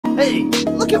Hey,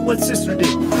 look at what sister did.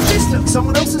 She stuck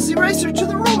someone else's eraser to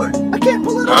the ruler. I can't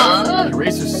pull it off. The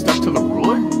eraser's stuck to the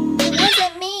ruler? It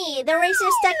wasn't me. The eraser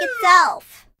stuck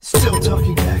itself. Still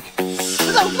talking back.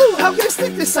 No, Lou, how can I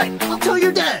stick this site? I'll tell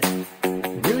your dad.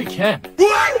 It really can.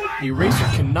 The eraser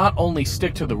can not only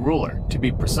stick to the ruler, to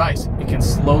be precise, it can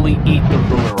slowly eat the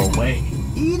ruler away.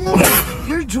 Eat it?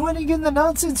 You're joining in the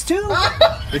nonsense too?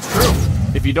 It's true.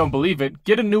 If you don't believe it,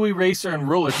 get a new eraser and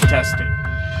ruler to test it.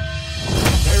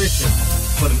 Very simple.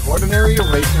 Put an ordinary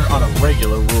eraser on a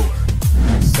regular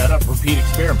ruler. Set up repeat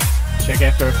experiments. Check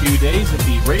after a few days if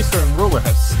the eraser and ruler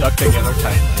have stuck together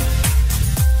tightly.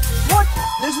 What?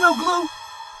 There's no glue?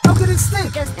 How could it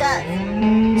stick? Just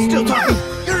does. Still talking.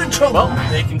 You're in trouble.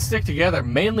 Well, they can stick together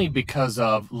mainly because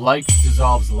of like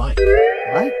dissolves like.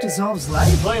 Like dissolves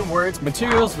like? In plain words,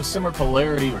 materials with similar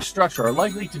polarity or structure are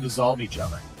likely to dissolve each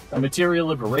other. The material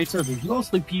of erasers is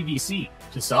mostly PVC.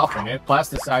 To soften it,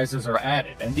 plasticizers are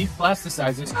added, and these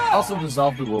plasticizers also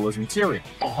dissolve the ruler's material,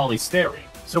 polystyrene.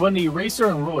 So when the eraser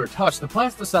and ruler touch, the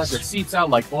plasticizer seeps out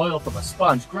like oil from a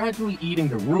sponge, gradually eating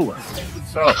the ruler.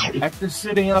 So, after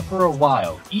sitting up for a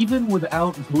while, even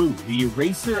without glue, the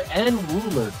eraser and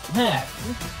ruler can.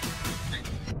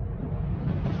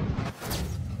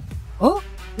 Oh,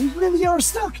 they really are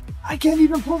stuck. I can't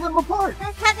even pull them apart.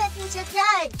 Let's have it use a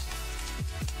judge.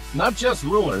 Not just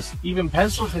rulers, even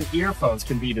pencils and earphones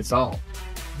can be dissolved.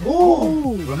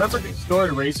 Whoa! Remember to store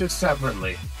erasers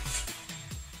separately.